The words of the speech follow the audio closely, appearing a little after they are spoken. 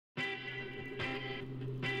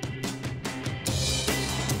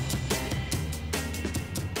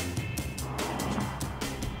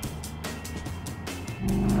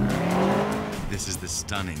This is the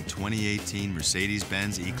stunning 2018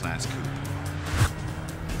 Mercedes-Benz E-Class Coupe.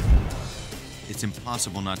 It's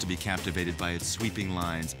impossible not to be captivated by its sweeping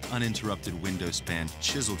lines, uninterrupted window span,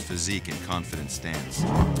 chiseled physique, and confident stance.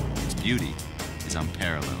 Its beauty is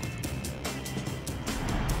unparalleled.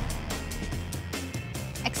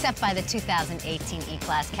 Except by the 2018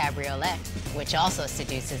 E-Class Cabriolet, which also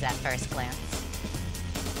seduces at first glance.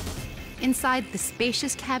 Inside the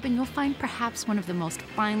spacious cabin, you'll find perhaps one of the most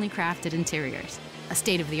finely crafted interiors. A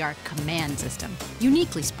state-of-the-art command system,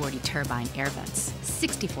 uniquely sporty turbine air vents,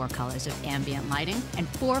 64 colors of ambient lighting, and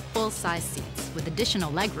 4 full-size seats with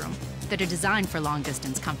additional legroom that are designed for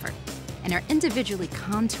long-distance comfort and are individually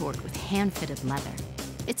contoured with hand-fitted leather.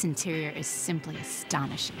 Its interior is simply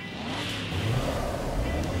astonishing.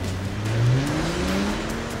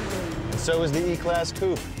 And so is the E-Class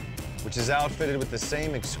Coupe, which is outfitted with the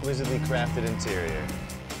same exquisitely crafted interior.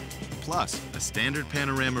 Plus, a standard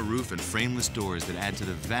panorama roof and frameless doors that add to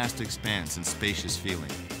the vast expanse and spacious feeling.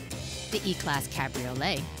 The E-Class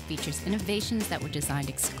Cabriolet features innovations that were designed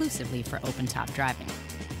exclusively for open-top driving.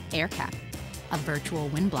 Air Cap, a virtual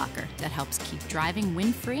wind blocker that helps keep driving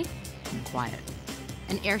wind-free and quiet.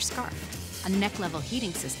 An Air Scarf, a neck-level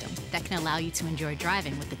heating system that can allow you to enjoy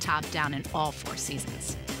driving with the top down in all 4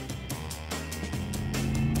 seasons.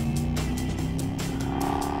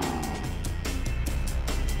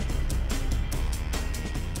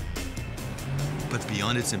 But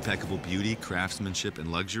beyond its impeccable beauty, craftsmanship,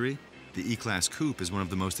 and luxury, the E-Class Coupe is one of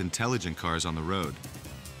the most intelligent cars on the road.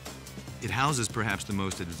 It houses perhaps the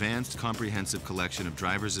most advanced, comprehensive collection of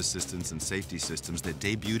driver's assistance and safety systems that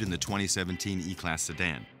debuted in the 2017 E-Class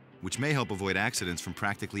sedan, which may help avoid accidents from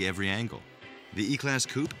practically every angle. The E-Class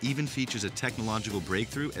Coupe even features a technological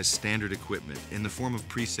breakthrough as standard equipment in the form of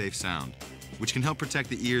pre-safe sound, which can help protect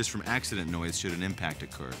the ears from accident noise should an impact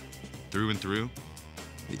occur. Through and through,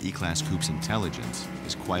 the E-Class Coupe's intelligence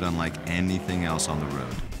is quite unlike anything else on the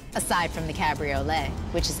road. Aside from the Cabriolet,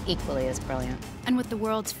 which is equally as brilliant. And with the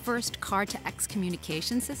world's first car-to-X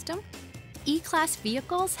communication system, E-Class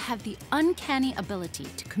vehicles have the uncanny ability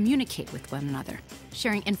to communicate with one another,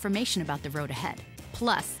 sharing information about the road ahead.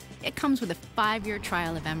 Plus, it comes with a 5-year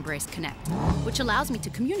trial of Embrace Connect, which allows me to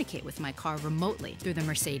communicate with my car remotely through the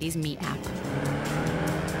Mercedes Me app.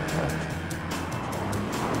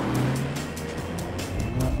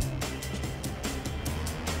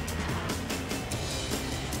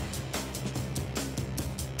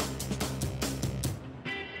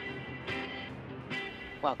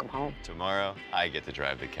 Welcome home. Tomorrow, I get to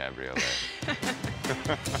drive the Cabriolet.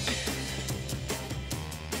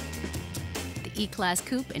 The E-Class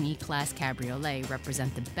Coupe and E-Class Cabriolet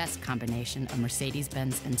represent the best combination of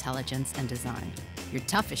Mercedes-Benz intelligence and design. Your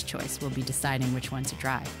toughest choice will be deciding which one to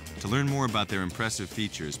drive. To learn more about their impressive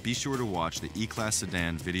features, be sure to watch the E-Class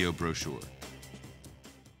Sedan video brochure.